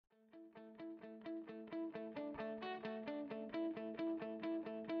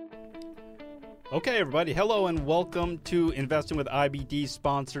Okay, everybody. Hello and welcome to Investing with IBD,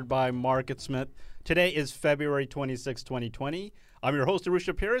 sponsored by MarketSmith. Today is February 26, 2020. I'm your host,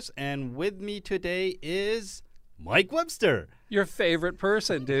 Arusha Pierce, and with me today is Mike Webster. Your favorite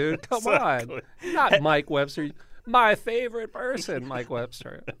person, dude. Come Exactly. on. Not Mike Webster. My favorite person, Mike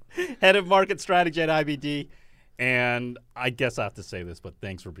Webster. Head of Market Strategy at IBD. And I guess I have to say this, but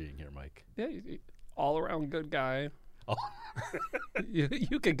thanks for being here, Mike. Yeah, all-around good guy. Oh.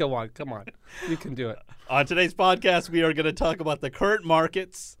 You can go on. Come on. You can do it. On today's podcast, we are going to talk about the current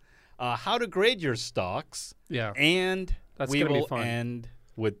markets, how to grade your stocks, Yeah. and That's we gonna be will fun. end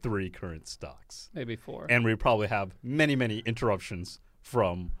with 3 current stocks. Maybe 4. And we probably have many, many interruptions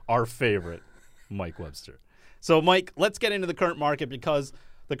from our favorite, Mike Webster. So, Mike, let's get into the current market because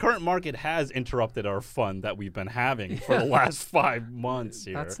the current market has interrupted our fun that we've been having for the last 5 months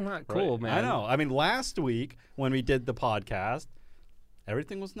here. That's not cool, man. I know. I mean, last week when we did the podcast,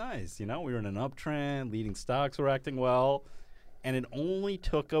 everything was nice. You know, we were in an uptrend, leading stocks were acting well, and it only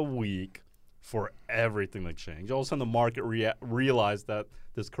took a week for everything to change. All of a sudden, the market realized that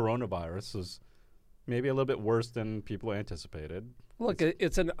this coronavirus is maybe a little bit worse than people anticipated. Look,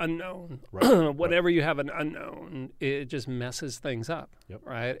 it's an unknown. Right. Whenever you have an unknown, it just messes things up, Yep.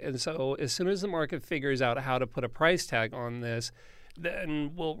 right? And so as soon as the market figures out how to put a price tag on this,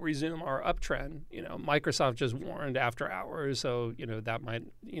 then we'll resume our uptrend. You know, Microsoft just warned after hours, so, that might,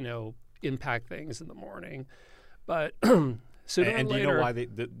 impact things in the morning. But sooner And or do you later, know why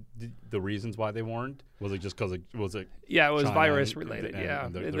the reasons why they warned? Was it just because it was it? yeah, it was China virus and- related. and- Yeah,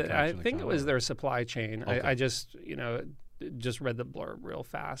 and their I connection to think it China? was their supply chain. Okay. I just read the blurb real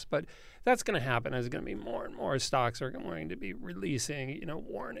fast, but that's going to happen. There's going to be more and more stocks are going to be releasing,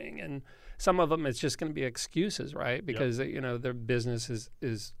 warning, and some of them it's just going to be excuses, right? Because their business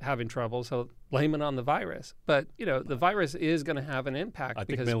is having trouble, so blame it on the virus. But the virus is going to have an impact. I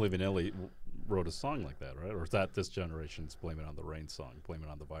think because Milli Vanilli wrote a song like that, right? Or is that this generation's "Blame It on the Rain" song? Blame it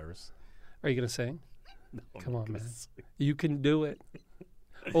on the virus. Are you going to sing? No, I'm Come not on, gonna man. sing. You can do it.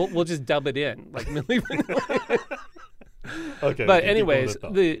 We'll just dub it in like Milli Vanilli. Okay. But keep anyways,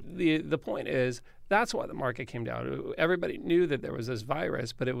 going with the point is that's why the market came down. Everybody knew that there was this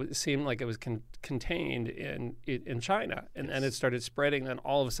virus, but it seemed like it was contained in China, and then it started spreading. And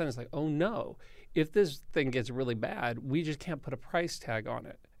all of a sudden, it's like, oh no! If this thing gets really bad, we just can't put a price tag on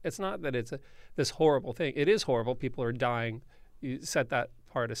it. It's not that it's this horrible thing. It is horrible. People are dying. You set that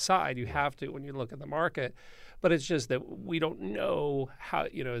part aside. You have to when you look at the market. But it's just that we don't know how,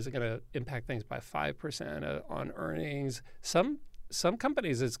 is it going to impact things by 5% on earnings? Some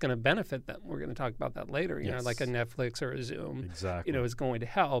companies, it's going to benefit them. We're going to talk about that later, Yes. like a Netflix or a Zoom, Exactly. is going to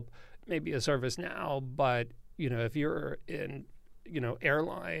help, maybe a ServiceNow. But, if you're in,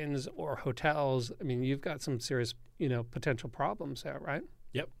 airlines or hotels, I mean, you've got some serious, potential problems there, right?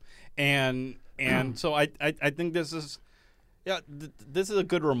 Yep. And so I think this is. Yeah, this is a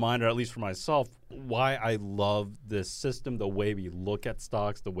good reminder, at least for myself, why I love this system, the way we look at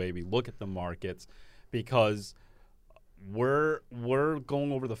stocks, the way we look at the markets, because we're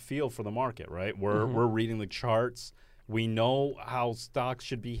going over the field for the market, right? We're reading the charts. We know how stocks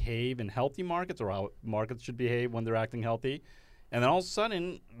should behave in healthy markets or how markets should behave when they're acting healthy. And then all of a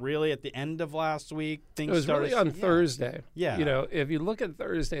sudden, really at the end of last week, things It was started. really on Thursday. Yeah. If you look at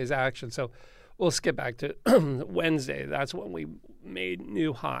Thursday's action, so we'll skip back to Wednesday. That's when we made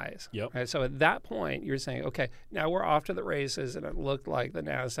new highs. Yep. Right? So at that point, you're saying, okay, now we're off to the races, and it looked like the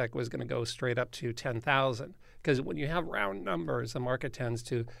NASDAQ was going to go straight up to 10,000. Because when you have round numbers, the market tends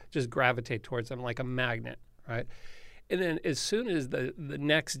to just gravitate towards them like a magnet, right? And then as soon as the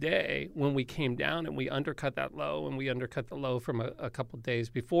next day, when we came down and we undercut that low, and we undercut the low from a couple of days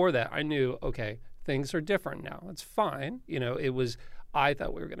before that, I knew, okay, things are different now. It's fine. I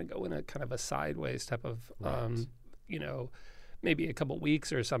thought we were going to go in a kind of a sideways type of, maybe a couple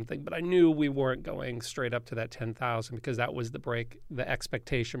weeks or something. But I knew we weren't going straight up to that 10,000 because that was the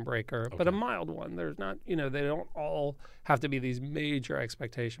expectation breaker, but a mild one. There's not, they don't all have to be these major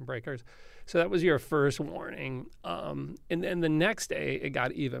expectation breakers. So that was your first warning. And then the next day it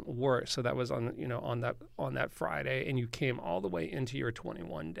got even worse. So that was on that Friday, and you came all the way into your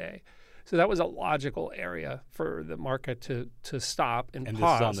 21 day. So that was a logical area for the market to stop and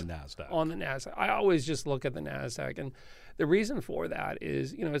pause. this is on the NASDAQ. On the NASDAQ. I always just look at the NASDAQ. And the reason for that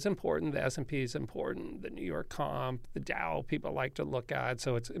is, it's important. The S&P is important. The New York Comp, the Dow, people like to look at.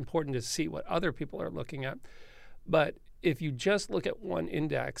 So it's important to see what other people are looking at. But if you just look at one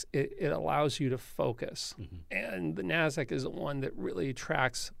index, it allows you to focus. And the NASDAQ is the one that really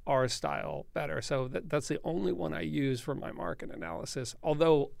tracks our style better. So that's the only one I use for my market analysis,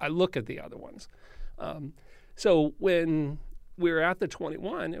 although I look at the other ones. So when we were at the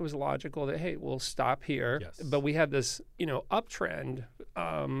 21, it was logical that, hey, we'll stop here. Yes. But we had this, uptrend,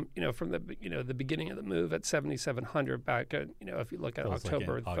 from the beginning of the move at 7,700 back at, if you look at It was like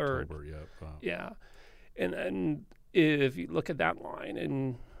October in 3rd. October, yep. Yeah. And then if you look at that line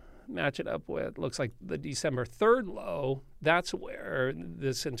and match it up with, looks like the December 3rd low, that's where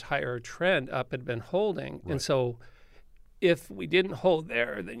this entire trend up had been holding. Right. And so if we didn't hold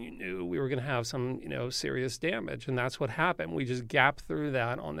there, then you knew we were going to have some, serious damage. And that's what happened. We just gapped through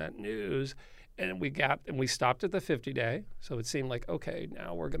that on that news, and we stopped at the 50-day. So it seemed like, okay,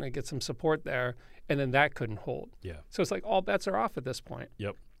 now we're going to get some support there. And then that couldn't hold. Yeah. So it's like all bets are off at this point.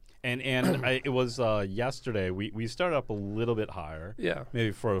 Yep. And it was yesterday. We started up a little bit higher. Yeah. Maybe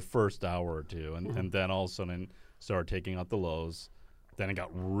for the first hour or two, and then all of a sudden started taking out the lows. Then it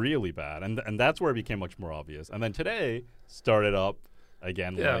got really bad, and that's where it became much more obvious. And then today started up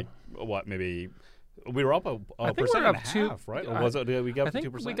again. Yeah. Like what? Maybe we were up a I think percent we're and up a two- half, right? I- Or was it? Did we get I up to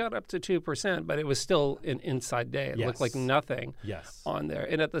think 2%? we got up to 2%, but it was still an inside day. It looked like Yes. nothing Yes. on there.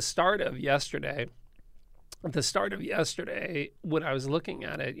 And at the start of yesterday, when I was looking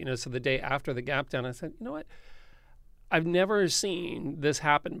at it, so the day after the gap down, I said, you know what? I've never seen this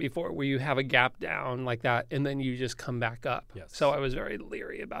happen before where you have a gap down like that and then you just come back up. Yes. So I was very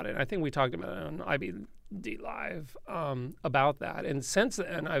leery about it. I think we talked about it on IBD Live about that. And since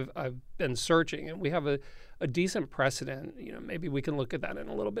then, I've been searching, and we have a decent precedent. Maybe we can look at that in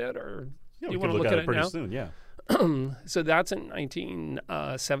a little bit, or Yeah, do we you could want to look look at at it pretty now? soon. Yeah. So that's in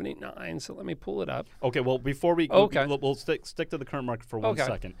 1979. So let me pull it up. Okay. Well, before we Okay. we'll stick to the current market for 1 Okay.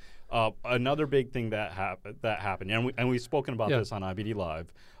 second. Another big thing that happened, and we've spoken about Yeah. this on IBD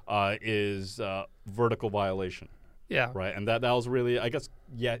Live, is vertical violation. Yeah. Right, and that was really, I guess,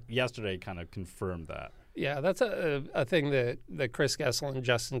 yesterday kind of confirmed that. Yeah, that's a thing that Chris Gessel and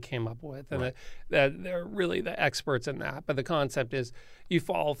Justin came up with, and Right. that they're really the experts in that. But the concept is you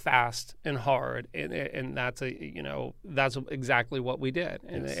fall fast and hard, and that's that's exactly what we did,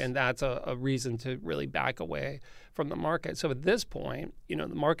 and Yes. and that's a reason to really back away from the market. So at this point, the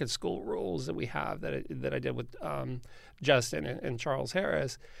market school rules that we have that I did with Justin and Charles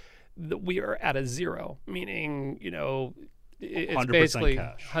Harris, that we are at a zero, meaning it's 100% basically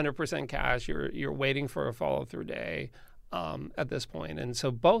cash. 100% cash. You're waiting for a follow-through day at this point. And so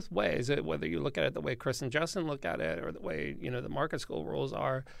both ways, whether you look at it the way Chris and Justin look at it, or the way the market school rules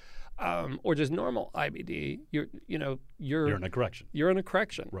are, or just normal IBD, you're in a correction. You're in a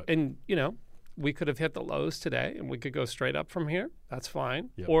correction, Right. and we could have hit the lows today, and we could go straight up from here. That's fine.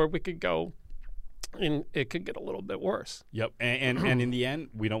 Yep. Or we could go, and it could get a little bit worse. Yep, and in the end,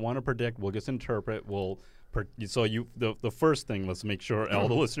 we don't want to predict. We'll just interpret. The first thing, let's make sure all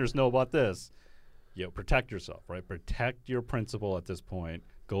the listeners know about this. Protect yourself, right? Protect your principal at this point.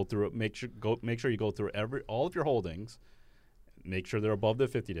 Go through it. Make sure you go through all of your holdings. Make sure they're above the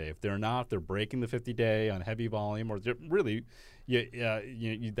 50-day. If they're not, if they're breaking the 50-day on heavy volume, or really,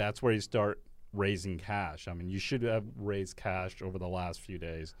 that's where you start raising cash. I mean, you should have raised cash over the last few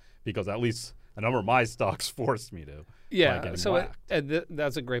days, because at least a number of my stocks forced me to. by Yeah, getting so whacked.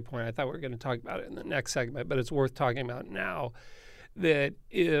 that's a great point. I thought we were going to talk about it in the next segment, but it's worth talking about now. That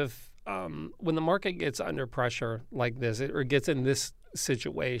if when the market gets under pressure like this, or gets in this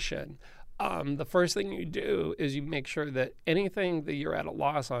situation, the first thing you do is you make sure that anything that you're at a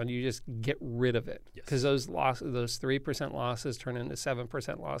loss on, you just get rid of it, because those 3% losses turn into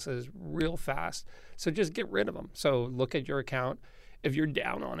 7% losses real fast. So just get rid of them. So look at your account. If you're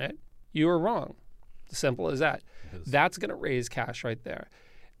down on it, you are wrong. Simple as that. That's going to raise cash right there.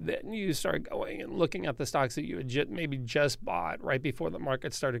 Then you start going and looking at the stocks that you had maybe just bought right before the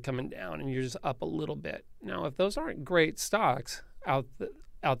market started coming down, and you're just up a little bit. Now, if those aren't great stocks, out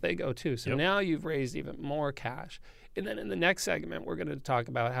they go too. So now you've raised even more cash. And then in the next segment, we're going to talk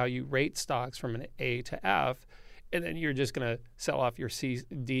about how you rate stocks from an A to F. And then you're just going to sell off your C,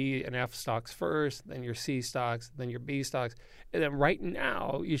 D, and F stocks first, then your C stocks, then your B stocks. And then right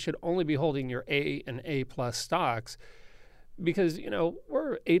now, you should only be holding your A and A plus stocks, because,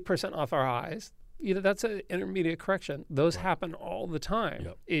 we're 8% off our highs. That's an intermediate correction. Those happen all the time.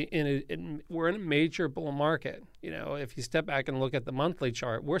 Yep. We're in a major bull market. If you step back and look at the monthly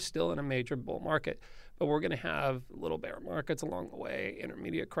chart, we're still in a major bull market. But we're going to have little bear markets along the way,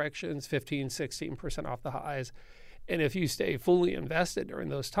 intermediate corrections, 15, 16% off the highs. And if you stay fully invested during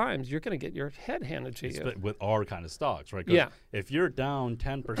those times, you're going to get your head handed to you. With our kind of stocks, right? 'Cause Yeah. if you're down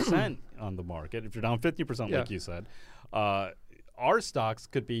 10% on the market, if you're down 50%, like you said, our stocks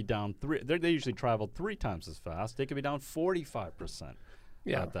could be down they usually travel 3 times as fast. They could be down 45%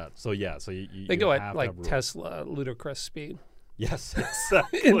 Yeah. at that. So, so you They go have at to like have rules. Tesla, ludicrous speed. Yes,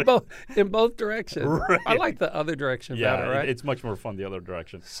 exactly. in both directions. Right. I like the other direction better, right? It's much more fun the other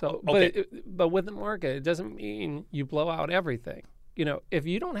direction. So, Okay. but with the market, it doesn't mean you blow out everything. If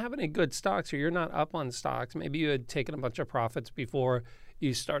you don't have any good stocks or you're not up on stocks, maybe you had taken a bunch of profits before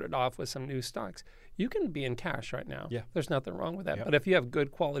you started off with some new stocks. You can be in cash right now. Yeah. There's nothing wrong with that. Yep. But if you have good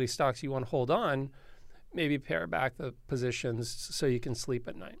quality stocks you want to hold on, maybe pare back the positions so you can sleep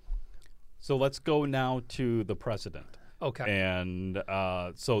at night. So let's go now to the precedent. Okay. And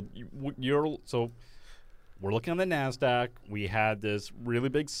so we're looking on the NASDAQ. We had this really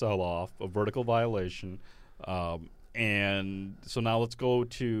big sell-off, a vertical violation. And so now let's go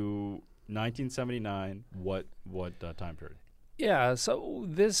to 1979. What time period? Yeah, so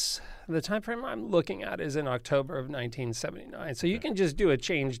the time frame I'm looking at is in October of 1979. So you can just do a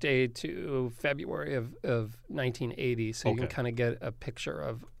change date to February of 1980, so you can kind of get a picture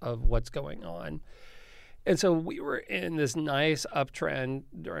of what's going on. And so we were in this nice uptrend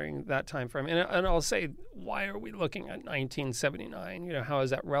during that time frame. And I'll say, why are we looking at 1979? How is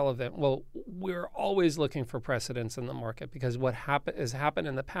that relevant? Well, we're always looking for precedents in the market because what has happened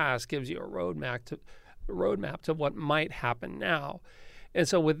in the past gives you a roadmap to what might happen now. And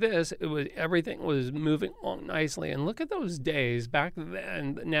so with this, everything was moving along nicely. And look at those days. Back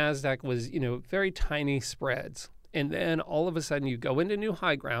then, the NASDAQ was, very tiny spreads. And then all of a sudden you go into new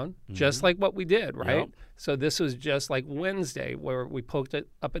high ground, just like what we did, right? Yep. So this was just like Wednesday where we poked it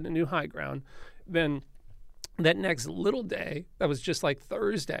up into new high ground. Then that next little day, that was just like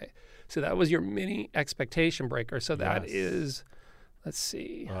Thursday. So that was your mini expectation breaker. So that is, let's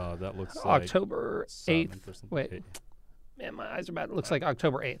see. That looks October like 8th. Wait, man, my eyes are bad. It looks like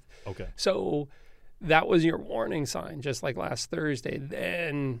October 8th. Okay. So that was your warning sign, just like last Thursday.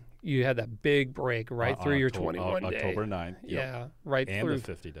 Then you had that big break right through your 21 day. October 9th. Yep. Yeah, right and through. the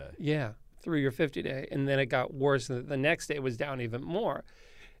 50 day. Yeah, through your 50 day. And then it got worse. The next day was down even more.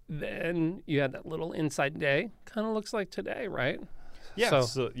 Then you had that little inside day. Kind of looks like today, right? Yeah.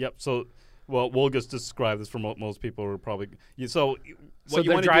 So, well, we'll just describe this for most people who are probably. So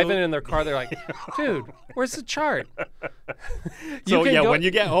they're driving in their car. They're like, dude, where's the chart? When you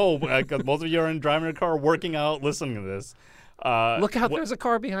get home, because most of you are driving a car, working out, listening to this. Look out, there's a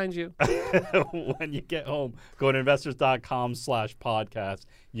car behind you. When you get home, go to investors.com/podcast.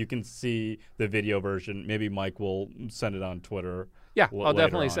 You can see the video version. Maybe Mike will send it on Twitter. Yeah, I'll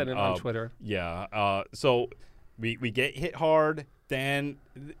definitely send it on Twitter. Yeah. So we get hit hard. Then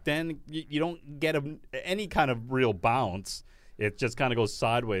you don't get any kind of real bounce. It just kind of goes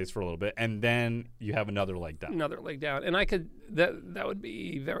sideways for a little bit, and then you have another leg down. And that would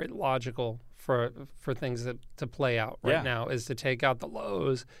be very logical for things to play out now is to take out the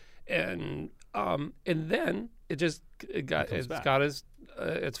lows, and then it's got its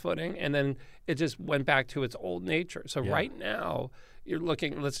footing, and then it just went back to its old nature. So right now you're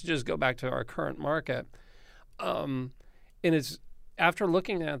looking. Let's just go back to our current market, and it's. After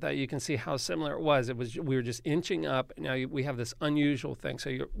looking at that, you can see how similar it was. We were just inching up. Now we have this unusual thing.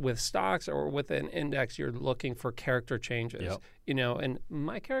 So with stocks or with an index, you're looking for character changes. Yep. And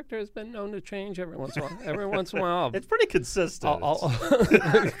my character has been known to change every once in a while. Every once in a while, it's pretty consistent.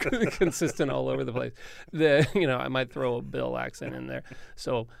 Consistent all over the place. I might throw a Bill accent in there.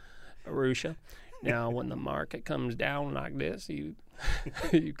 So, Arusha. Now, when the market comes down like this, you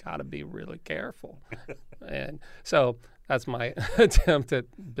got to be really careful. And so. That's my attempt at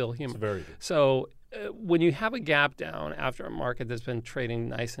Bill humor. It's very good. So when you have a gap down after a market that's been trading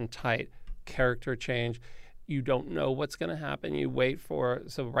nice and tight, character change, you don't know what's going to happen. You wait for.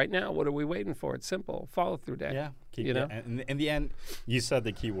 So right now, what are we waiting for? It's simple. Follow through day. Yeah. And in the end, you said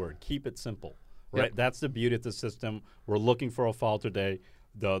the key word. Keep it simple. Right. Yep. That's the beauty of the system. We're looking for a follow through day.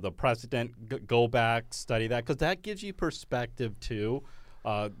 The precedent. Go back, study that, because that gives you perspective too.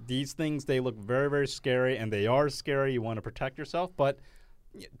 These things, they look very, very scary, and they are scary. You want to protect yourself, but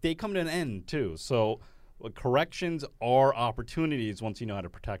they come to an end too. So corrections are opportunities once you know how to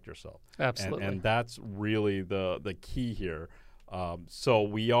protect yourself. Absolutely. And that's really the key here. So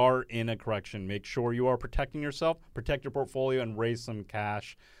we are in a correction. Make sure you are protecting yourself, protect your portfolio, and raise some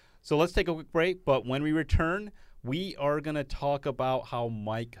cash. So let's take a quick break, but when we return, we are going to talk about how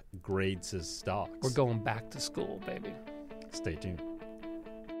Mike grades his stocks. We're going back to school, baby. Stay tuned.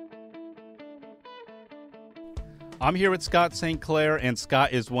 I'm here with Scott St. Clair, and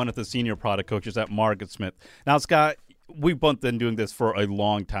Scott is one of the senior product coaches at Market Smith. Now, Scott, we've both been doing this for a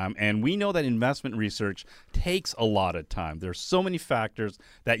long time, and we know that investment research takes a lot of time. There's so many factors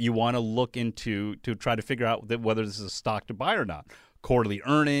that you want to look into to try to figure out whether this is a stock to buy or not. Quarterly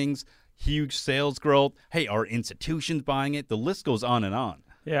earnings, huge sales growth. Hey, are institutions buying it? The list goes on and on.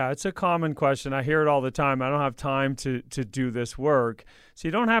 Yeah, it's a common question. I hear it all the time. I don't have time to do this work. So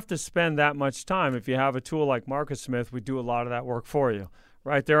you don't have to spend that much time. If you have a tool like MarketSmith, we do a lot of that work for you.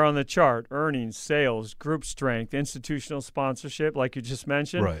 Right there on the chart, earnings, sales, group strength, institutional sponsorship, like you just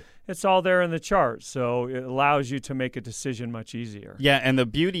mentioned. Right. It's all there in the chart, so it allows you to make a decision much easier. Yeah, and the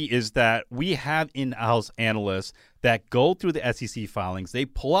beauty is that we have in-house analysts that go through the SEC filings. They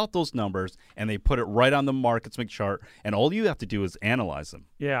pull out those numbers, and they put it right on the MarketSmith chart, and all you have to do is analyze them.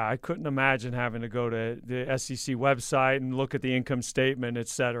 Yeah, I couldn't imagine having to go to the SEC website and look at the income statement, et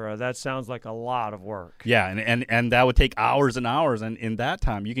cetera. That sounds like a lot of work. Yeah, and that would take hours and hours, and in that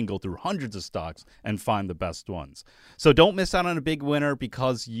time, you can go through hundreds of stocks and find the best ones. So don't miss out on a big winner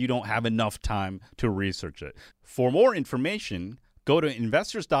because you don't have enough time to research it. For more information, go to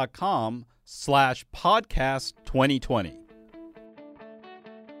investors.com/podcast2020.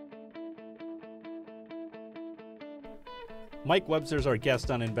 Mike Webster is our guest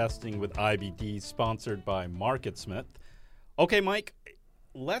on Investing with IBD, sponsored by MarketSmith. Okay, Mike,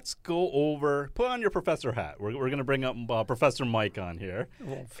 let's go over, put on your professor hat. We're going to bring up Professor Mike on here.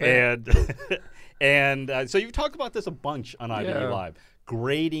 So you've talked about this a bunch on IBD Live,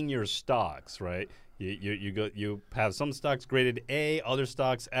 grading your stocks, right? You have some stocks graded A, other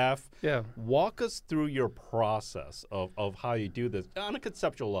stocks F. Yeah. Walk us through your process of how you do this on a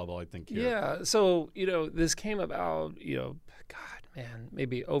conceptual level, I think. Here. Yeah. So, this came about,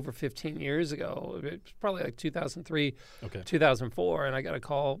 maybe over 15 years ago. It was probably like 2003, 2004. And I got a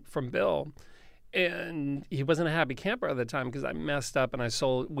call from Bill. And he wasn't a happy camper at the time because I messed up and I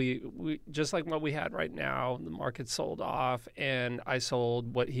sold. We just like what we had right now. The market sold off, and I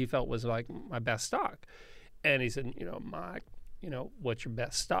sold what he felt was like my best stock. And he said, Mike, what's your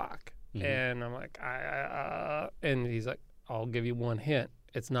best stock? Mm-hmm. And I'm like, and he's like, I'll give you one hint.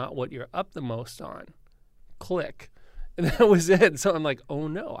 It's not what you're up the most on. Click. And that was it. So I'm like, oh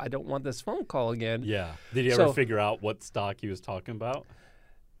no, I don't want this phone call again. Yeah. Did you ever figure out what stock he was talking about?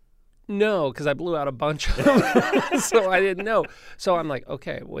 No, because I blew out a bunch of them, so I didn't know. So I'm like,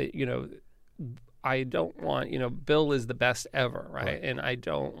 okay, wait, I don't want, Bill is the best ever, right? And I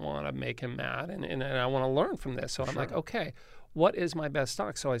don't want to make him mad, and I want to learn from this. So I'm like, okay, what is my best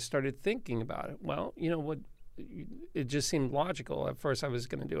stock? So I started thinking about it. Well, what? It just seemed logical. At first, I was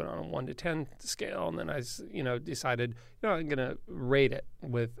going to do it on a 1 to 10 scale, and then I, decided, I'm going to rate it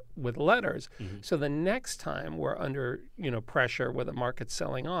with letters. Mm-hmm. So the next time we're under, pressure where the market's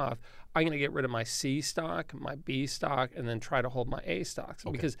selling off, I'm going to get rid of my C stock, my B stock, and then try to hold my A stocks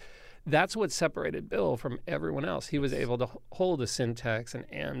because that's what separated Bill from everyone else. He was able to hold a Syntex, an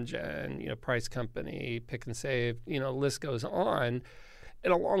Amgen, Price Company, Pick and Save, list goes on.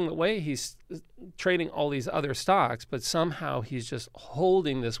 And along the way, he's trading all these other stocks, but somehow he's just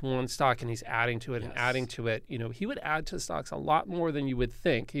holding this one stock and he's adding to it and adding to it. He would add to stocks a lot more than you would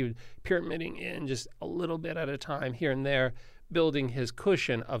think. He would pyramiding in just a little bit at a time here and there, building his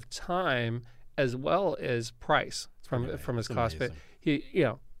cushion of time as well as price from his cost. But he's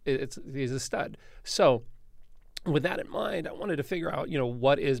a stud. So with that in mind, I wanted to figure out,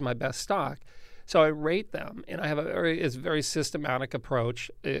 what is my best stock? So I rate them, and I have it's a very systematic approach,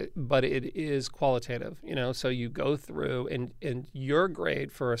 but it is qualitative. So you go through, and your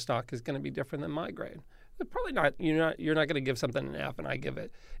grade for a stock is going to be different than my grade. Probably not. You're not going to give something an F, and I give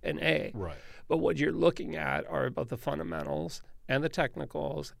it an A. Right. But what you're looking at are both the fundamentals and the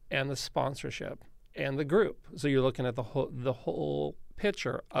technicals and the sponsorship and the group. So you're looking at the whole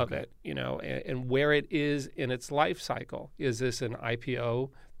picture of it, and where it is in its life cycle. Is this an IPO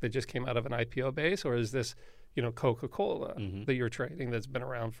that just came out of an IPO base, or is this, Coca-Cola that you're trading that's been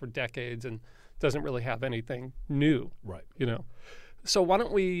around for decades and doesn't really have anything new? Right. So why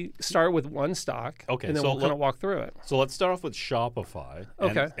don't we start with one stock, and then we'll kind of walk through it. So let's start off with Shopify.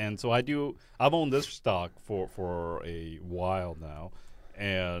 Okay. And so I've owned this stock for a while now,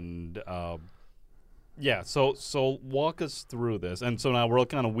 and so walk us through this. And so now we're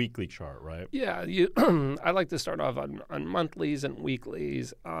looking on a weekly chart, right? Yeah, I like to start off on monthlies and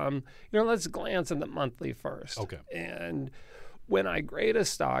weeklies. Let's glance at the monthly first. Okay. And when I grade a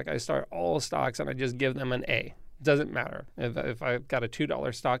stock, I start all stocks and I just give them an A. Doesn't matter. If I've got a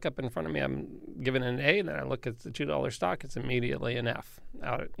 $2 stock up in front of me, I'm giving it an A, and then I look at the $2 stock, it's immediately an F.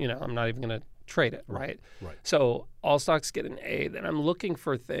 I'm not even going to trade it, right? Right. So all stocks get an A. Then I'm looking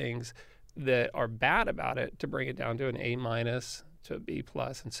for things that are bad about it to bring it down to an A minus, to a B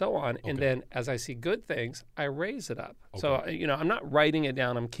plus, and so on. Okay. And then as I see good things, I raise it up. Okay. So, I'm not writing it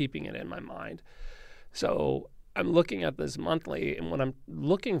down. I'm keeping it in my mind. So I'm looking at this monthly, and what I'm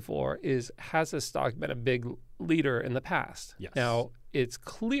looking for is, has this stock been a big leader in the past? Yes. Now, it's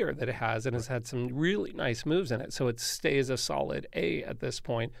clear that it has, and it's had some really nice moves in it. So it stays a solid A at this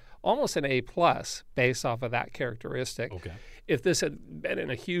point, almost an A plus based off of that characteristic. Okay. If this had been in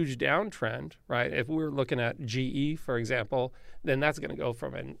a huge downtrend, right? If we were looking at GE, for example, then that's going to go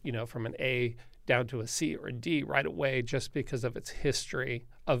from an A down to a C or a D right away, just because of its history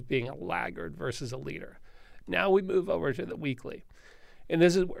of being a laggard versus a leader. Now we move over to the weekly. And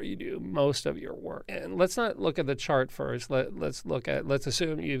this is where you do most of your work. And let's not look at the chart first. Let's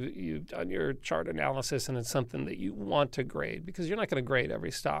assume you've done your chart analysis and it's something that you want to grade, because you're not going to grade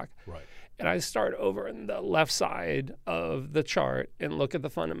every stock. Right. And I start over in the left side of the chart and look at the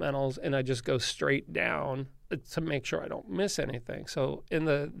fundamentals, and I just go straight down to make sure I don't miss anything. So in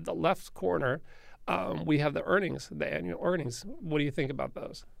the left corner, we have the earnings, the annual earnings. What do you think about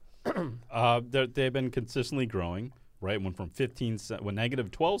those? They've been consistently growing. Right, went from 15 cents, negative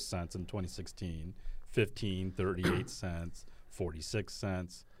 12 cents in 2016, 15, 38 cents, 46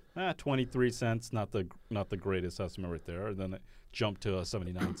 cents, 23 cents. Not the greatest estimate right there. And then it jumped to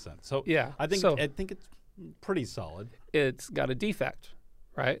 79 cents. So yeah, I think it's pretty solid. It's got a defect,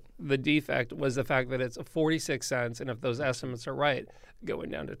 right? The defect was the fact that it's 46 cents, and if those estimates are right,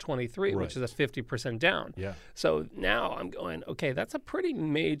 going down to 23, Right. which is a 50% down. Yeah. So now I'm going, okay, that's a pretty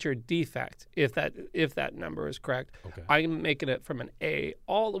major defect if that number is correct. Okay. I'm making it from an A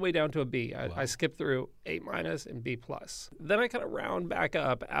all the way down to a B. Wow. I skip through A minus and B plus. Then I kind of round back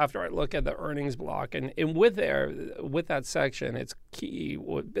up after I look at the earnings block, and with that section, it's key.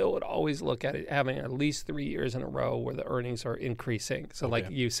 Bill would always look at it having at least 3 years in a row where the earnings are increasing. So like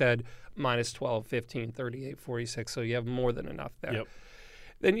you said, minus 12, 15, 38, 46. So you have more than enough there. Yep.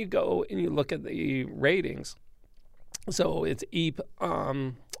 Then you go and you look at the ratings. So its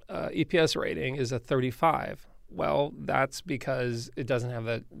EPS rating is a 35. Well, that's because it doesn't have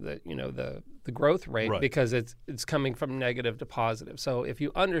the growth rate, Right. because it's coming from negative to positive. So if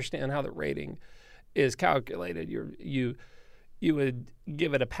you understand how the rating is calculated, you would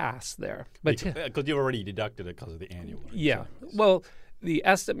give it a pass there. But Because you've already deducted it because of the annual. yeah, well, the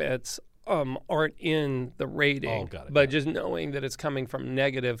estimates aren't in the rating, Oh, got it, but got it. just knowing that it's coming from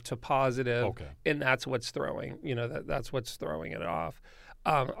negative to positive, Okay. and that's what's throwing, that's what's throwing it off.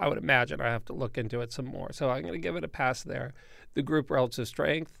 I would imagine I have to look into it some more. So I'm going to give it a pass there. The group relative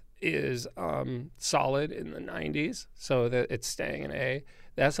strength is solid in the 90s, so that it's staying an A.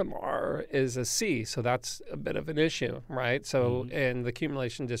 The SMR is a C, so that's a bit of an issue, right? So, and the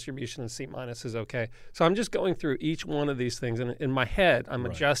accumulation distribution C minus is okay. So I'm just going through each one of these things, and in my head, I'm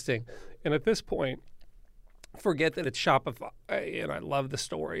Right. adjusting. And at this point, forget that it's Shopify, and I love the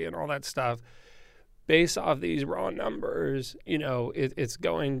story and all that stuff. Based off these raw numbers, it's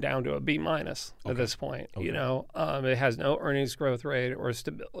going down to a B minus at this point. Okay. It has no earnings growth rate or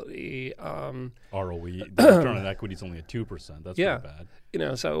stability. ROE, the return on equity is only at 2%. That's Yeah. pretty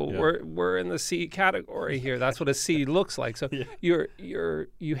bad. So Yeah. we're in the C category here. That's what a C looks like. So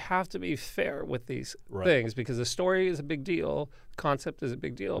you have to be fair with these Right. things, because the story is a big deal, concept is a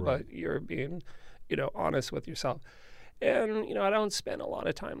big deal, Right. but you're being honest with yourself. And I don't spend a lot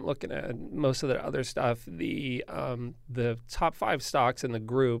of time looking at most of the other stuff. The top 5 stocks in the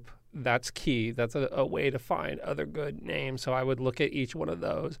group, that's key. That's a way to find other good names. So I would look at each one of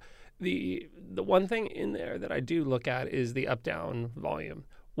those. The one thing in there that I do look at is the up-down volume.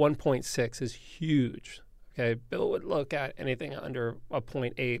 1.6 is huge. Okay, Bill would look at anything under a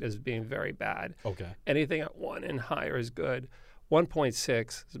 0.8 as being very bad. Okay. Anything at 1 and higher is good.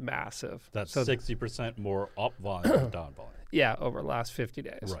 1.6 is massive. That's So 60% more up volume than down volume. yeah, over the last 50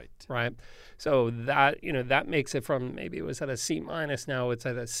 days. Right. Right. So that that makes it from, maybe it was at a C minus, now it's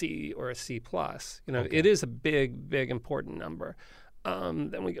at a C or a C plus. Okay. It is a big, big important number.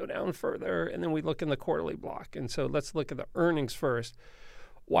 Then we go down further, and then we look in the quarterly block. And so let's look at the earnings first.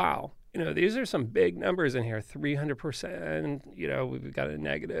 Wow. These are some big numbers in here. 300%. We've got a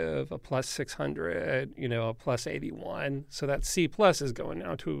negative, a plus 600. A plus 81. So that C plus is going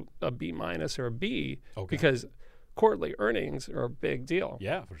now to a B minus or a B, Okay. because quarterly earnings are a big deal.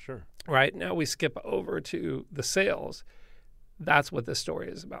 Yeah, for sure. Right now we skip over to the sales. That's what this story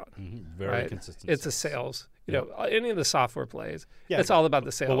is about. Very right? consistent. It's a sales. Any of the software plays, Yeah, it's all about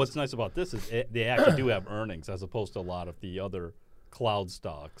the sales. Well, what's nice about this is they actually do have earnings, as opposed to a lot of the other cloud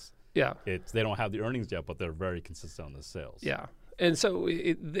stocks. yeah. They don't have the earnings yet, but they're very consistent on the sales. Yeah. And so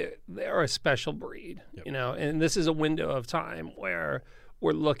they're a special breed, Yep. and this is a window of time where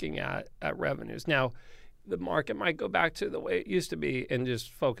we're looking at revenues. Now, the market might go back to the way it used to be and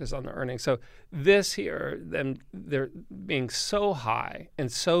just focus on the earnings. So this here, them they're being so high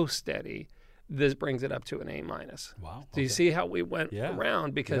and so steady, this brings it up to an A minus. Wow. Do you see how we went Yeah.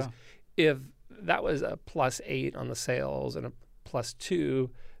 around? Because if that was a plus 8 on the sales and a +2.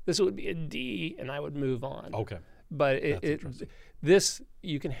 This would be a D, and I would move on. Okay. But That's interesting. this,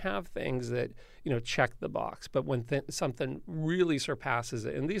 you can have things that, check the box. But when something really surpasses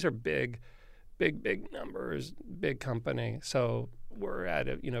it, and these are big numbers, big company. So we're at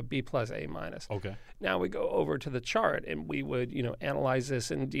a, B plus A minus. Okay. Now we go over to the chart, and we would, analyze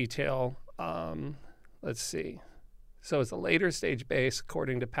this in detail. Let's see. So it's a later stage base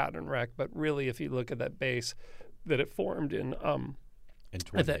according to Pattern Rec, but really, if you look at that base that it formed in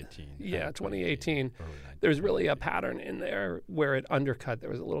 2018. 2018. There's really a pattern in there where it undercut. There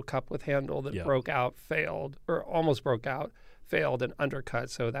was a little cup with handle that broke out, failed, or almost broke out, failed, and undercut.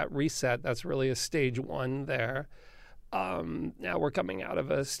 So that reset, that's really a stage 1 there. Now we're coming out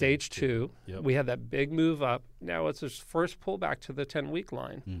of a stage 2. Yep. We had that big move up. Now it's this first pullback to the 10-week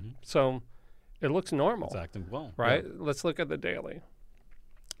line. Mm-hmm. So it looks normal. It's acting well. Right? Yeah. Let's look at the daily.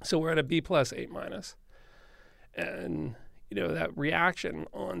 So we're at a B plus A minus. And, that reaction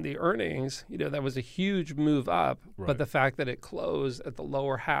on the earnings, that was a huge move up. Right. But the fact that it closed at the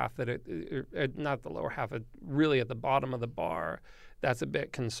lower half, not the lower half, really at the bottom of the bar, that's a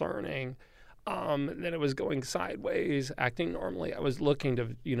bit concerning. Then it was going sideways, acting normally. I was looking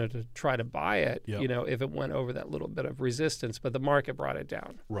to try to buy it, Yep. If it went over that little bit of resistance, but the market brought it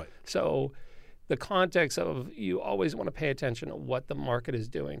down. Right. So the context of you always want to pay attention to what the market is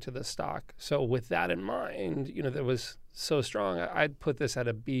doing to the stock. So with that in mind, that was so strong, I'd put this at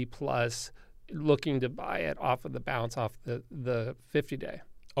a B plus, looking to buy it off of the bounce off the 50-day.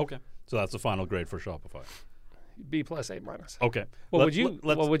 Okay. So that's the final grade for Shopify. B plus A minus. Okay. What would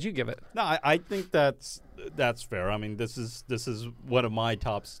you give it? No, I think that's fair. I mean, this is one of my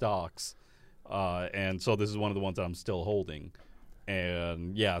top stocks, and so this is one of the ones that I'm still holding,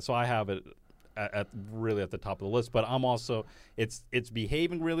 and so I have it at really at the top of the list. But I'm also it's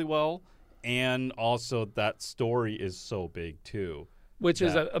behaving really well, and also that story is so big too, which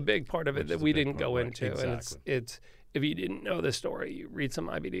is a big part of it that we didn't go into, exactly. And it's. If you didn't know the story, you read some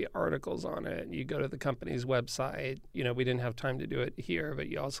IBD articles on it, you go to the company's website. We didn't have time to do it here, but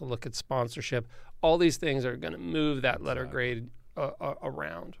you also look at sponsorship. All these things are going to move that letter grade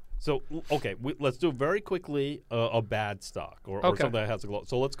around. So, okay, let's do very quickly a bad stock or something that has a glow.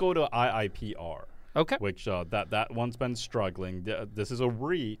 So let's go to IIPR, which that one's been struggling. This is a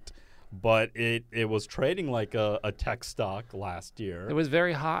REIT, but it was trading like a tech stock last year. It was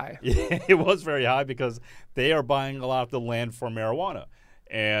very high. It was very high because they are buying a lot of the land for marijuana,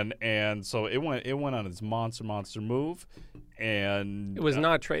 and so it went on its monster move, and it was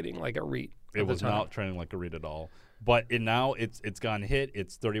not trading like a REIT. It was not trading like a REIT at all. But now it's gotten hit.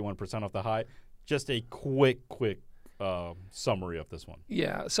 It's 31% off the high. Just a quick summary of this one.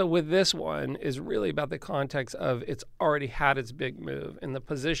 Yeah. So with this one is really about the context of it's already had its big move, and the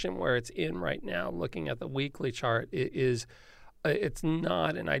position where it's in right now, looking at the weekly chart, it's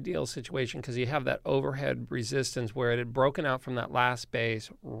not an ideal situation because you have that overhead resistance where it had broken out from that last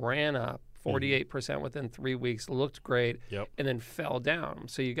base, ran up 48% within 3 weeks, looked great, and then fell down.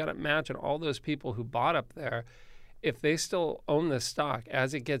 So you got to imagine all those people who bought up there. If they still own this stock,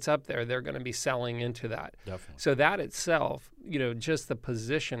 as it gets up there, they're going to be selling into that. Definitely. So that itself, just the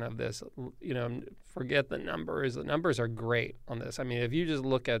position of this, forget the numbers. The numbers are great on this. I mean, if you just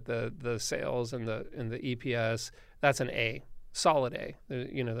look at the sales and the EPS, that's an A, solid A.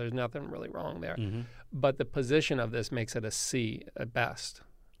 There's nothing really wrong there. Mm-hmm. But the position of this makes it a C at best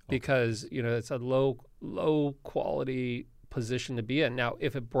because, it's a low quality position to be in. Now,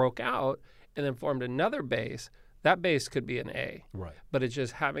 if it broke out and then formed another base, that base could be an A, right? But it's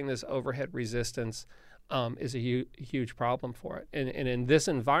just having this overhead resistance is a huge problem for it. And in this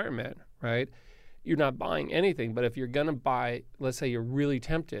environment, right, you're not buying anything. But if you're going to buy, let's say you're really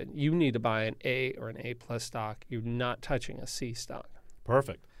tempted, you need to buy an A or an A plus stock. You're not touching a C stock.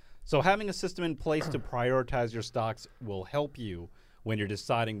 Perfect. So having a system in place to prioritize your stocks will help you when you're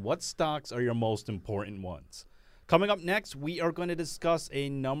deciding what stocks are your most important ones. Coming up next, we are going to discuss a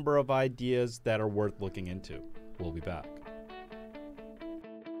number of ideas that are worth looking into. We'll be back.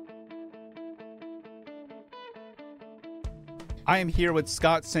 I am here with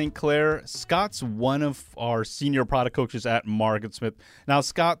Scott St. Clair. Scott's one of our senior product coaches at MarketSmith. Now,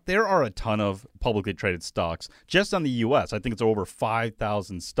 Scott, there are a ton of publicly traded stocks just on the U.S. I think it's over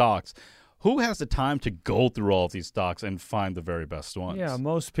 5,000 stocks. Who has the time to go through all of these stocks and find the very best ones? Yeah,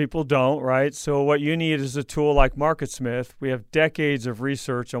 most people don't, right? So what you need is a tool like MarketSmith. We have decades of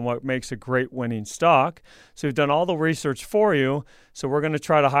research on what makes a great winning stock. So we've done all the research for you. So we're going to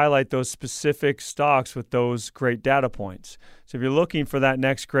try to highlight those specific stocks with those great data points. So if you're looking for that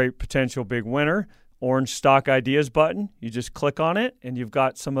next great potential big winner, orange stock ideas button. You just click on it, and you've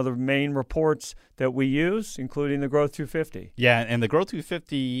got some of the main reports that we use, including the Growth 250. Yeah, and the Growth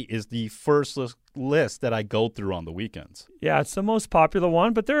 250 is the first list that I go through on the weekends. Yeah, it's the most popular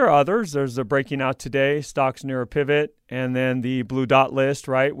one, but there are others. There's the Breaking Out Today, Stocks Near a Pivot, and then the Blue Dot list,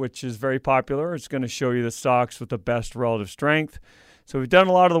 right, which is very popular. It's going to show you the stocks with the best relative strength. So we've done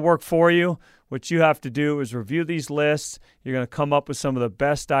a lot of the work for you. What you have to do is review these lists. You're going to come up with some of the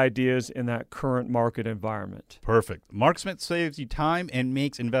best ideas in that current market environment. Perfect. Mark Smith saves you time and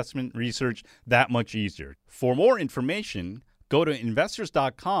makes investment research that much easier. For more information, go to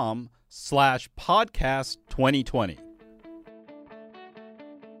investors.com/podcast2020.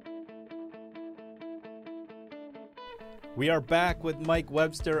 We are back with Mike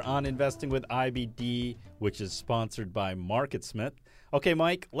Webster on Investing with IBD, which is sponsored by MarketSmith. Okay,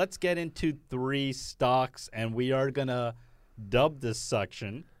 Mike, let's get into 3 stocks, and we are going to dub this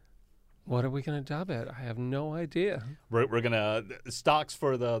section. What are we going to dub it? I have no idea. We're going to stocks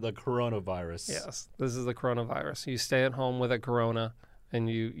for the coronavirus. Yes, this is the coronavirus. You stay at home with a corona, and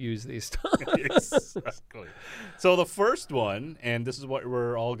you use these stocks. Exactly. So the first one, and this is what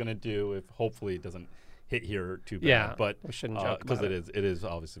we're all going to do if hopefully it doesn't hit here too bad. Yeah, but we shouldn't joke because about it is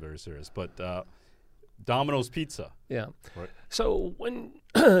obviously very serious. But Domino's Pizza. Yeah. Right. So when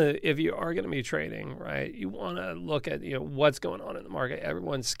if you are going to be trading, right, you want to look at what's going on in the market.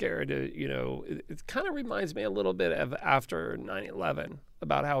 Everyone's scared. It kind of reminds me a little bit of after 9/11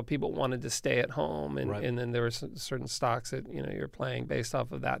 about how people wanted to stay at home, and, Right. and then there were certain stocks that you're playing based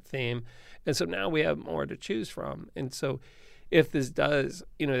off of that theme, and so now we have more to choose from. And so if this does,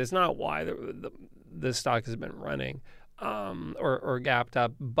 it's not why the stock has been running. Or gapped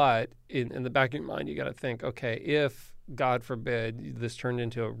up, but in the back of your mind, you got to think, okay, if God forbid this turned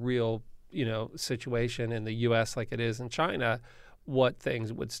into a real, situation in the U.S. like it is in China, what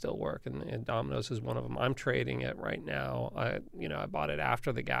things would still work? And Domino's is one of them. I'm trading it right now. I bought it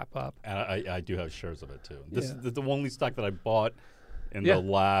after the gap up. And I do have shares of it too. This Yeah. is the only stock that I bought in Yeah. the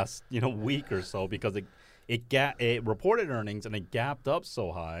last week or so because it reported earnings and it gapped up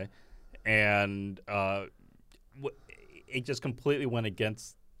so high, and it just completely went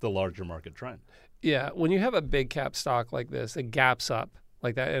against the larger market trend. Yeah, when you have a big cap stock like this, it gaps up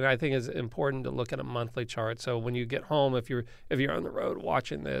like that, and I think it's important to look at a monthly chart. So when you get home, if you're on the road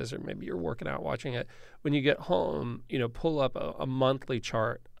watching this, or maybe you're working out watching it, when you get home, pull up a monthly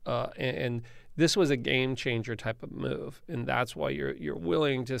chart, and this was a game changer type of move, and that's why you're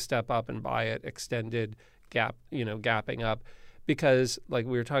willing to step up and buy it extended gap, gapping up, because like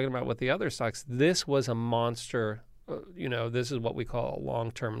we were talking about with the other stocks, this was a monster. This is what we call a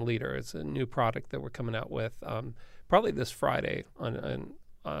long-term leader. It's a new product that we're coming out with probably this Friday.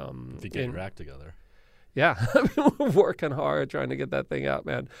 If you get your act together. Yeah, we're working hard trying to get that thing out,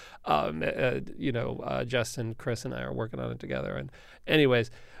 man. Justin, Chris, and I are working on it together. And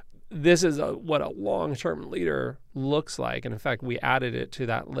anyways, this is what a long-term leader looks like. And in fact, we added it to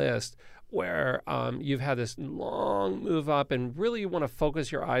that list where you've had this long move up, and really you want to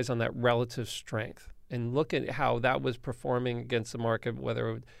focus your eyes on that relative strength and look at how that was performing against the market,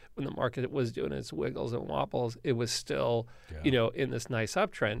 when the market was doing its wiggles and wobbles, it was still, in this nice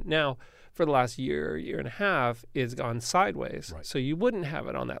uptrend. Now, for the last year and a half, it's gone sideways. Right. So you wouldn't have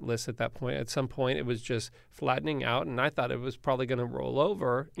it on that list at that point. At some point, it was just flattening out, and I thought it was probably going to roll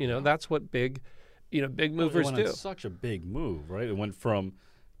over. That's what big movers it went do. on such a big move, right? It went from,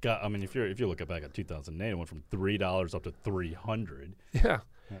 if you look back at 2008, it went from $3 up to $300. Yeah.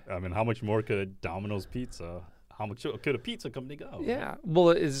 How much more could Domino's Pizza? How much could a pizza company go? Yeah, well,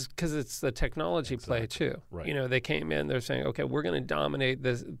 it's because it's the technology play too. Right. They came in, they're saying, okay, we're going to dominate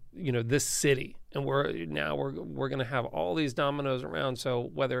this, this city, and we're going to have all these Domino's around. So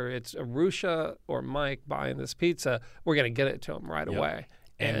whether it's Arusha or Mike buying this pizza, we're going to get it to them right away.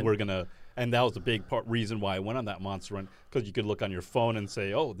 And we're gonna. And that was a big reason why I went on that monster run, because you could look on your phone and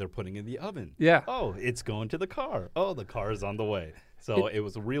say, oh, they're putting in the oven. Yeah. Oh, it's going to the car. Oh, the car is on the way. So it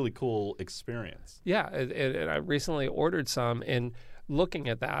was a really cool experience. Yeah, and I recently ordered some, and looking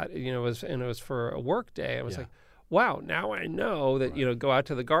at that, it was for a work day. I was like, wow, now I know that go out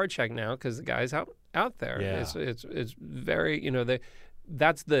to the guard check now because the guy's out there. Yeah. It's very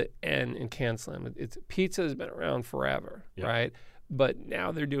that's the N in canceling. It's pizza has been around forever, right? But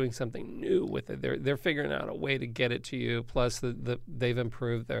now they're doing something new with it. They're figuring out a way to get it to you. Plus, they've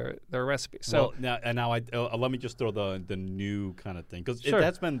improved their recipe. So now let me just throw the new kind of thing, because Sure.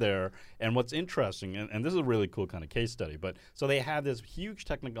 that's been there. And what's interesting, and this is a really cool kind of case study. But so they have this huge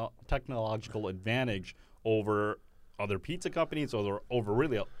technological advantage over other pizza companies, or over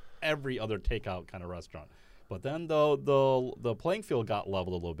really every other takeout kind of restaurant, But then the playing field got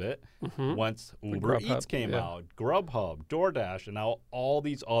leveled a little bit once Uber Grubhub, Eats came yeah. out, Grubhub, DoorDash, and now all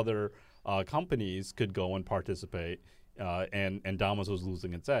these other companies could go and participate, and Domino's was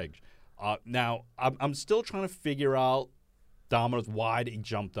losing its edge. Now, I'm still trying to figure out Domino's, why they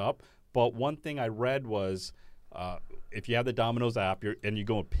jumped up. But one thing I read was if you have the Domino's app and you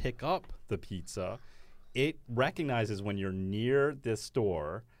go and pick up the pizza, it recognizes when you're near this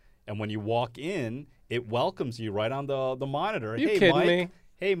store, and when you walk in, it welcomes you right on the monitor. You Hey, kidding Mike. me?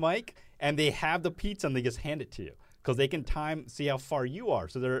 Hey, Mike. And they have the pizza and they just hand it to you because they can see how far you are.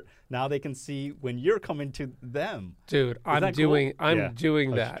 So now they can see when you're coming to them. Dude, I'm that doing cool? Yeah.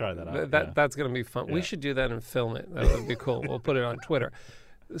 doing I should that. try that out, yeah. That's going to be fun. We Yeah. should do that and film it. That would be cool. We'll put it on Twitter.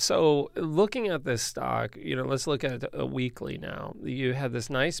 So looking at this stock, let's look at it a weekly now. You had this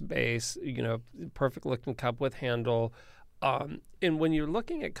nice base, perfect looking cup with handle. And when you're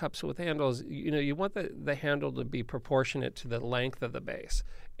looking at cups with handles, you want the handle to be proportionate to the length of the base.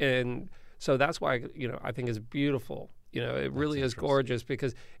 And so that's why, I think it's beautiful. It really is gorgeous,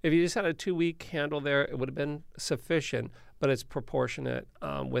 because if you just had a 2-week handle there, it would have been sufficient, but it's proportionate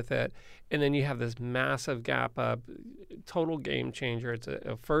with it. And then you have this massive gap up, total game changer. It's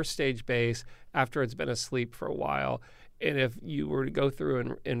a first stage base after it's been asleep for a while. And if you were to go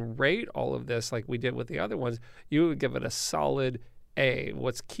through and rate all of this like we did with the other ones, you would give it a solid A.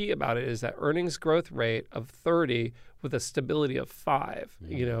 What's key about it is that earnings growth rate of 30 with a stability of 5.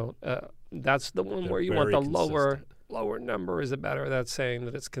 That's the one They're where you want the very lower number is a better. That's saying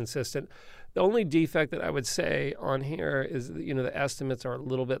that it's consistent. The only defect that I would say on here is the estimates are a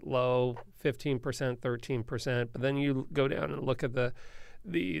little bit low, 15%, 13%. But then you go down and look at the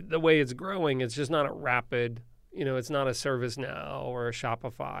way it's growing. It's just not a rapid. It's not a ServiceNow or a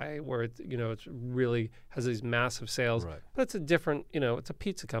Shopify where it's really has these massive sales. Right. But it's a different. It's a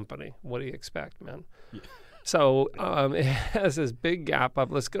pizza company. What do you expect, man? Yeah. So it has this big gap up.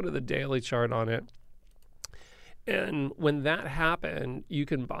 Let's go to the daily chart on it. And when that happened, you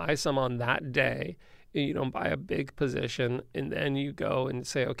can buy some on that day. You don't buy a big position, and then you go and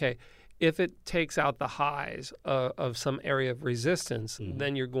say, okay, if it takes out the highs of some area of resistance,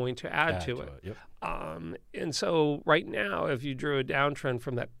 then you're going to add to it. Yep. And so right now, if you drew a downtrend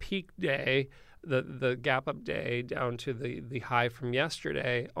from that peak day, the gap up day down to the high from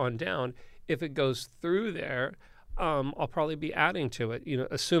yesterday on down, if it goes through there, I'll probably be adding to it,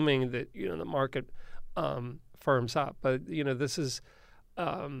 assuming that, the market firms up. But, this is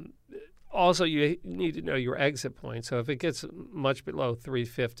also you need to know your exit point. So if it gets much below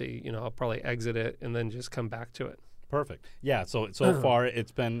 350, I'll probably exit it and then just come back to it. Perfect. Yeah. So far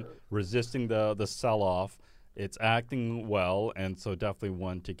it's been resisting the sell-off. It's acting well, and so definitely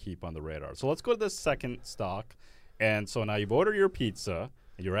one to keep on the radar. So let's go to the second stock. And so now you've ordered your pizza,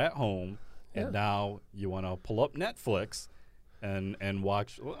 you're at home, and now you want to pull up Netflix and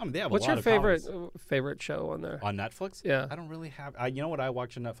watch. Well, they have What's a lot your of favorite show on there? on Netflix? Yeah. I don't really have. You know what I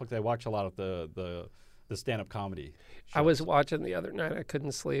watch on Netflix? I watch a lot of the stand-up comedy shows. I was watching the other night. I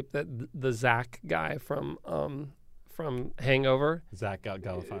couldn't sleep. That the Zach guy from Hangover. Zach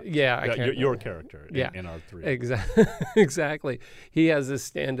Galifianakis. Yeah, I can't. Your character. Yeah. In our three. Exactly. He has this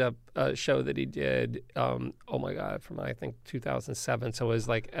stand-up show that he did. Oh my God, from I think 2007. So it was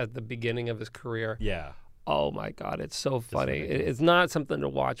like at the beginning of his career. Yeah. Oh my God, it's so funny. It's not something to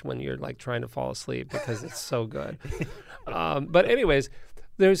watch when you're like trying to fall asleep because it's so good. But anyways,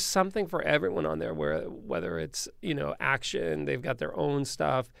 there's something for everyone on there. Whether it's action, they've got their own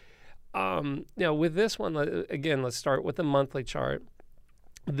stuff. Now with this one, again, let's start with the monthly chart.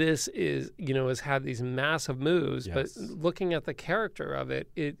 This is has had these massive moves, Yes. but looking at the character of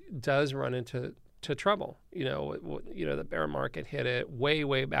it, it does run into trouble. The bear market hit it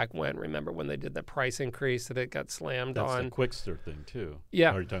way back when. Remember when they did the price increase that it got slammed That's on? the Quickster thing too.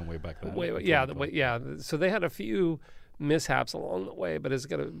 Yeah. Or are you talking way back then? Yeah. So they had a few mishaps along the way, but it's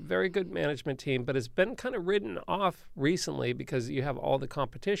got a very good management team. But it's been kind of ridden off recently because you have all the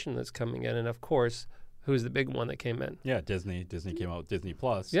competition that's coming in, and of course, who's the big one that came in? Yeah, Disney. Disney came out with Disney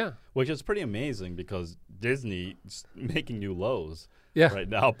Plus. Yeah. Which is pretty amazing because Disney's making new lows right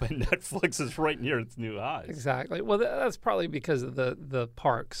now, but Netflix is right near its new highs. Exactly. Well, that's probably because of the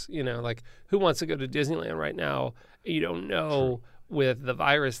parks. Like who wants to go to Disneyland right now? You don't know with the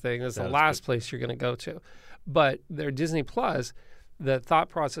virus thing. That's the last place you're going to go to. But their Disney Plus, the thought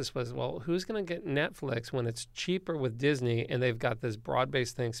process was, well, who's going to get Netflix when it's cheaper with Disney and they've got this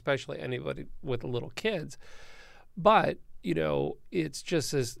broad-based thing, especially anybody with little kids. But, it's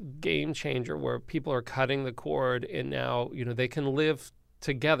just this game changer where people are cutting the cord and now, they can live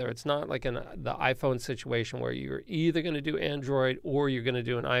together. It's not like the iPhone situation where you're either going to do Android or you're going to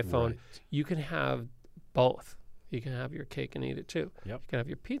do an iPhone. Right. You can have both. You can have your cake and eat it too. Yep. You can have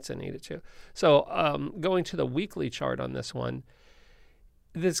your pizza and eat it too. So going to the weekly chart on this one,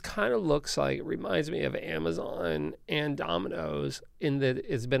 this kind of looks like, it reminds me of Amazon and Domino's in that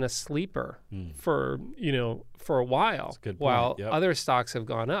it's been a sleeper for a while. That's a good point. While Yep. other stocks have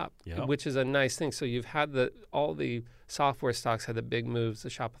gone up, Yep. which is a nice thing. So you've had all the software stocks had the big moves, the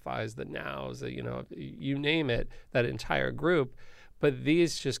Shopify's, the Nows, you name it, that entire group, but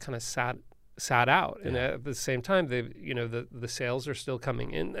these just kind of sat out. And at the same time, the sales are still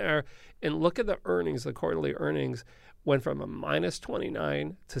coming in there. And look at the earnings, the quarterly earnings went from a minus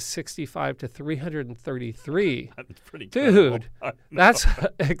 29 to 65 to 333. That's pretty Dude, incredible. that's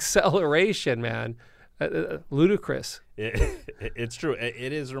acceleration, man. Ludicrous. It's true.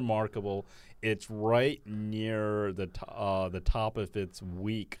 It is remarkable. It's right near the top of its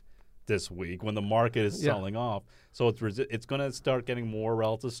week this week when the market is selling off. So it's going to start getting more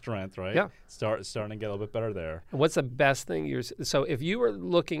relative strength, right? Yeah. Starting to get a little bit better there. And what's the best thing so if you were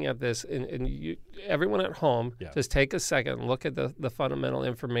looking at this and everyone at home, just take a second and look at the fundamental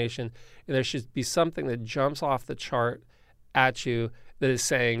information, and there should be something that jumps off the chart at you that is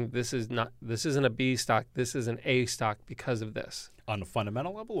saying this isn't a B stock, this is an A stock because of this. On a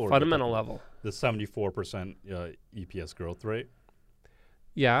fundamental level? Or fundamental level. The 74% EPS growth rate?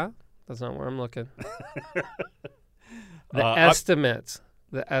 Yeah, that's not where I'm looking. The estimates.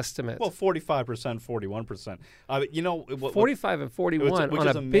 Well, 45%, 41%. 45 and 41 which on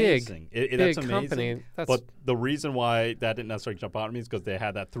is a amazing. big That's amazing. company. But the reason why that didn't necessarily jump out at me is because they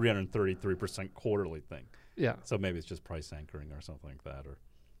had that 333% quarterly thing. Yeah. So maybe it's just price anchoring or something like that. Or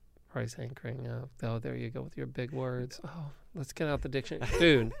price anchoring. Oh, there you go with your big words. Oh, let's get out the dictionary.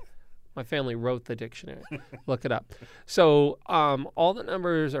 Dude, my family wrote the dictionary. Look it up. So all the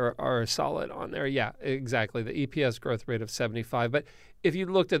numbers are solid on there. Yeah, exactly. The EPS growth rate of 75. But if you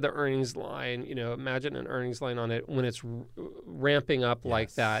looked at the earnings line, imagine an earnings line on it when it's ramping up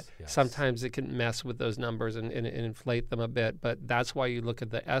like that. Yes. Sometimes it can mess with those numbers and inflate them a bit. But that's why you look at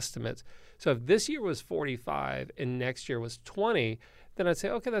the estimates. So if this year was 45 and next year was 20, then I'd say,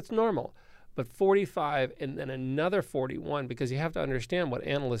 okay, that's normal. But 45 and then another 41, because you have to understand what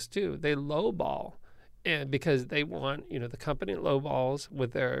analysts do. They lowball, and because they want, the company lowballs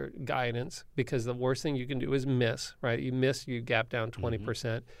with their guidance, because the worst thing you can do is miss, right? You miss, you gap down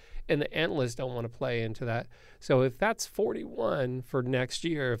 20%. And the analysts don't want to play into that. So if that's 41 for next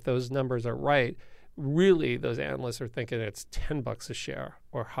year, if those numbers are right, really those analysts are thinking it's $10 a share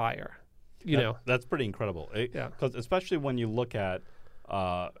or higher. That's pretty incredible. Because especially when you look at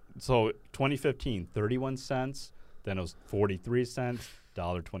so 2015, 31 cents, then it was 43 cents,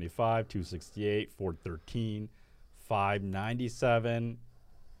 $1.25, 268, 413, 597,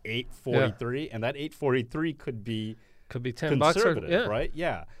 843, and that 843 could be $10 conservative, right?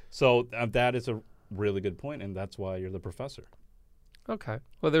 Yeah. So that is a really good point, and that's why you're the professor. Okay.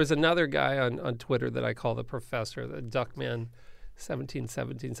 Well, there's another guy on Twitter that I call the professor, the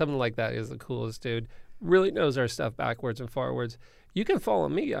Duckman1717, something like that. Is the coolest dude. Really knows our stuff backwards and forwards. You can follow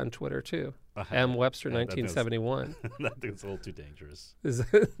me on Twitter too. M. Webster 1971. That thing's a little too dangerous.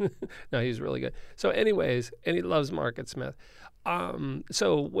 No, he's really good. So, anyways, and he loves Market Smith.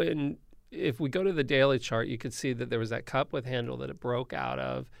 So if we go to the daily chart, you could see that there was that cup with handle that it broke out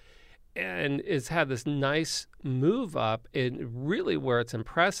of, and it's had this nice move up. And really, where it's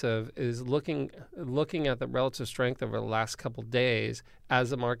impressive is looking at the relative strength over the last couple days as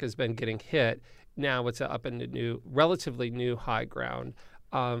the market has been getting hit. Now it's up into relatively new high ground.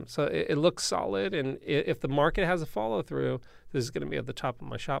 So it looks solid, and if the market has a follow through, this is going to be at the top of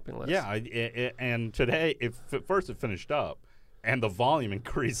my shopping list. Yeah, and today, first it finished up, and the volume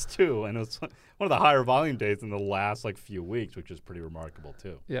increased too, and it was one of the higher volume days in the last few weeks, which is pretty remarkable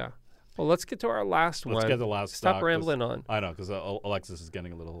too. Yeah. Well, let's get to our last one. Let's get the last. Stop rambling on. I know, because Alexis is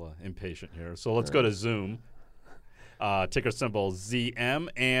getting a little impatient here. So let's go to Zoom. Ticker symbol ZM,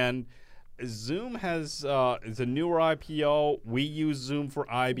 and Zoom is a newer IPO. We use Zoom for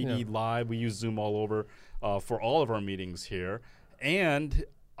IBD Live. We use Zoom all over for all of our meetings here. And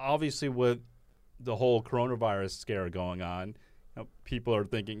obviously with the whole coronavirus scare going on, people are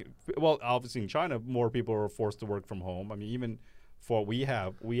thinking, well, obviously in China, more people are forced to work from home. I mean, even for we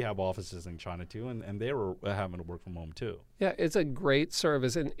have offices in China too, and they were having to work from home too. Yeah, it's a great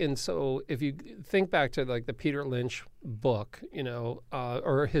service, and so if you think back to the Peter Lynch book,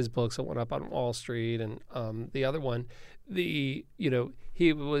 or his books that went up on Wall Street, and the other one, he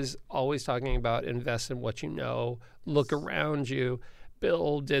was always talking about invest in what you know, look around you.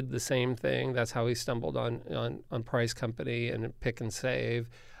 Bill did the same thing. That's how he stumbled on Price Company and Pick and Save.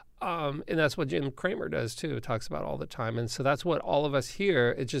 And that's what Jim Cramer does too, talks about all the time. And so that's what all of us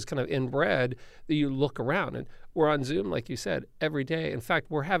here, it's just kind of inbred that you look around. And we're on Zoom, like you said, every day. In fact,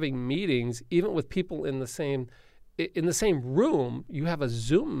 we're having meetings even with people in the same room. You have a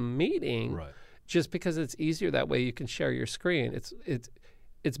Zoom meeting just because it's easier that way. You can share your screen.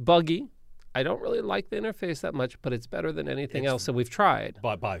 It's buggy. I don't really like the interface that much, but it's better than anything else that we've tried.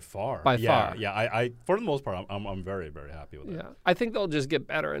 By far. By far. Yeah, I for the most part, I'm very, very happy with it. Yeah, I think they'll just get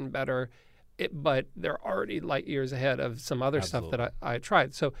better and better, but they're already light years ahead of some other stuff that I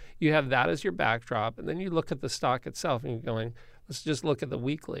tried. So you have that as your backdrop, and then you look at the stock itself, and you're going, let's just look at the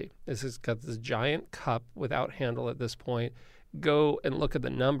weekly. This has got this giant cup without handle at this point. Go and look at the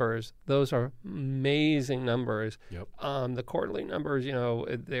numbers. Those are amazing numbers. Yep. The quarterly numbers,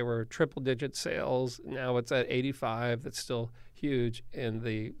 they were triple-digit sales. Now it's at 85. That's still huge. And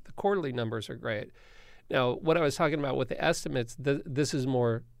the quarterly numbers are great. Now, what I was talking about with the estimates, this is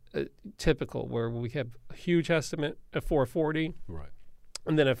more typical, where we have a huge estimate at 440,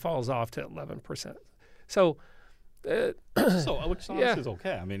 and then it falls off to 11%. So, which is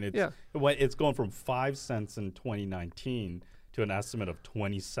okay. I mean, it's going from 5 cents in 2019 to an estimate of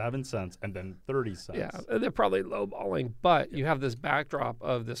 27 cents and then 30 cents. Yeah, they're probably lowballing, but you have this backdrop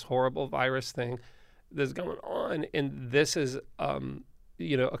of this horrible virus thing that's going on, and this is a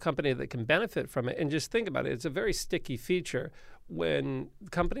company that can benefit from it. And just think about it. It's a very sticky feature. When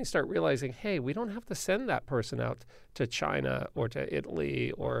companies start realizing, hey, we don't have to send that person out to China or to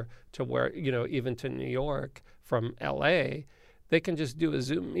Italy or to where, even to New York from LA, they can just do a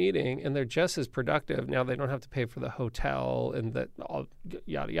Zoom meeting and they're just as productive. Now they don't have to pay for the hotel and all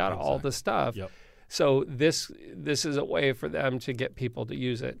yada yada, all the stuff. Yep. So this is a way for them to get people to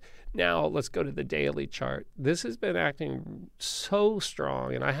use it. Now let's go to the daily chart. This has been acting so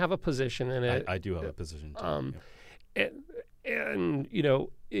strong, and I have a position in it. I do have a position too. And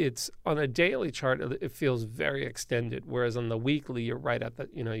it's on a daily chart. It feels very extended, whereas on the weekly, you're right at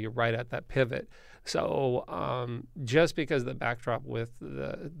that pivot. So just because of the backdrop with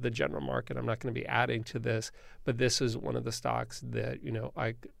the general market, I'm not going to be adding to this, but this is one of the stocks that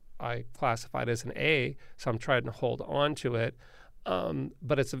I classified as an A, so I'm trying to hold on to it.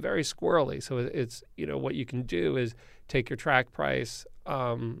 But it's very squirrely. So it's what you can do is take your track price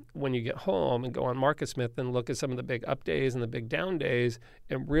when you get home and go on MarketSmith and look at some of the big up days and the big down days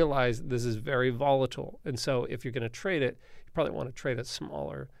and realize this is very volatile. And so if you're going to trade it, you probably want to trade it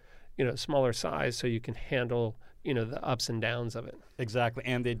smaller size so you can handle the ups and downs of it. Exactly,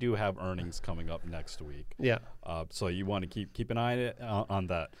 and they do have earnings coming up next week. Yeah. So you want to keep an eye on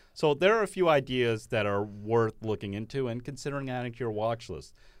that. So there are a few ideas that are worth looking into and considering adding to your watch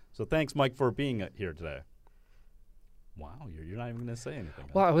list. So thanks, Mike, for being here today. Wow, you're not even going to say anything.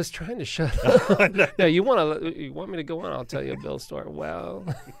 Well, I was trying to shut up. No, you want me to go on? I'll tell you a Bill story. Well,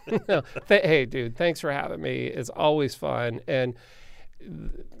 no. Hey, dude, thanks for having me. It's always fun. And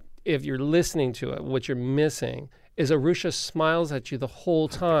if you're listening to it, what you're missing is Arusha smiles at you the whole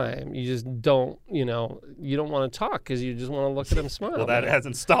time. You just don't, you don't want to talk because you just want to look at him smile. Well, that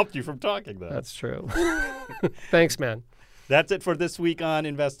hasn't stopped you from talking, though. That's true. Thanks, man. That's it for this week on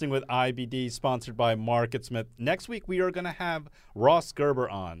Investing with IBD, sponsored by MarketSmith. Next week, we are going to have Ross Gerber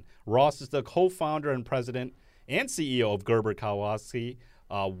on. Ross is the co-founder and president and CEO of Gerber Kawasaki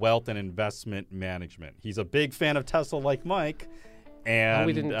Wealth and Investment Management. He's a big fan of Tesla like Mike. And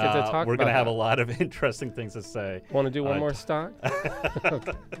we didn't get to talk we're going to have that. a lot of interesting things to say. Want to do one more stock?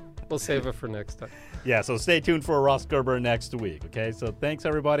 Okay. We'll save it for next time. Yeah, so stay tuned for Ross Gerber next week, okay? So thanks,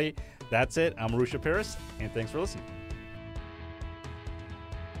 everybody. That's it. I'm Arusha Paris, and thanks for listening.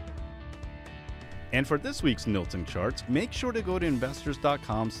 And for this week's Notes and Charts, make sure to go to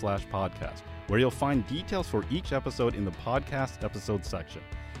investors.com/podcast, where you'll find details for each episode in the podcast episode section.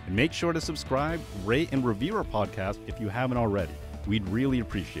 And make sure to subscribe, rate, and review our podcast if you haven't already. We'd really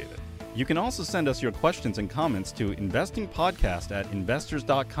appreciate it. You can also send us your questions and comments to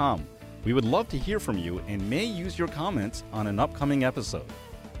investingpodcast@investors.com. We would love to hear from you and may use your comments on an upcoming episode.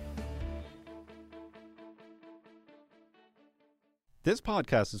 This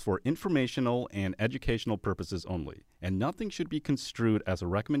podcast is for informational and educational purposes only, and nothing should be construed as a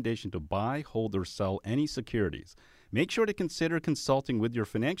recommendation to buy, hold, or sell any securities. Make sure to consider consulting with your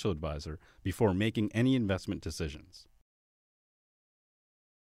financial advisor before making any investment decisions.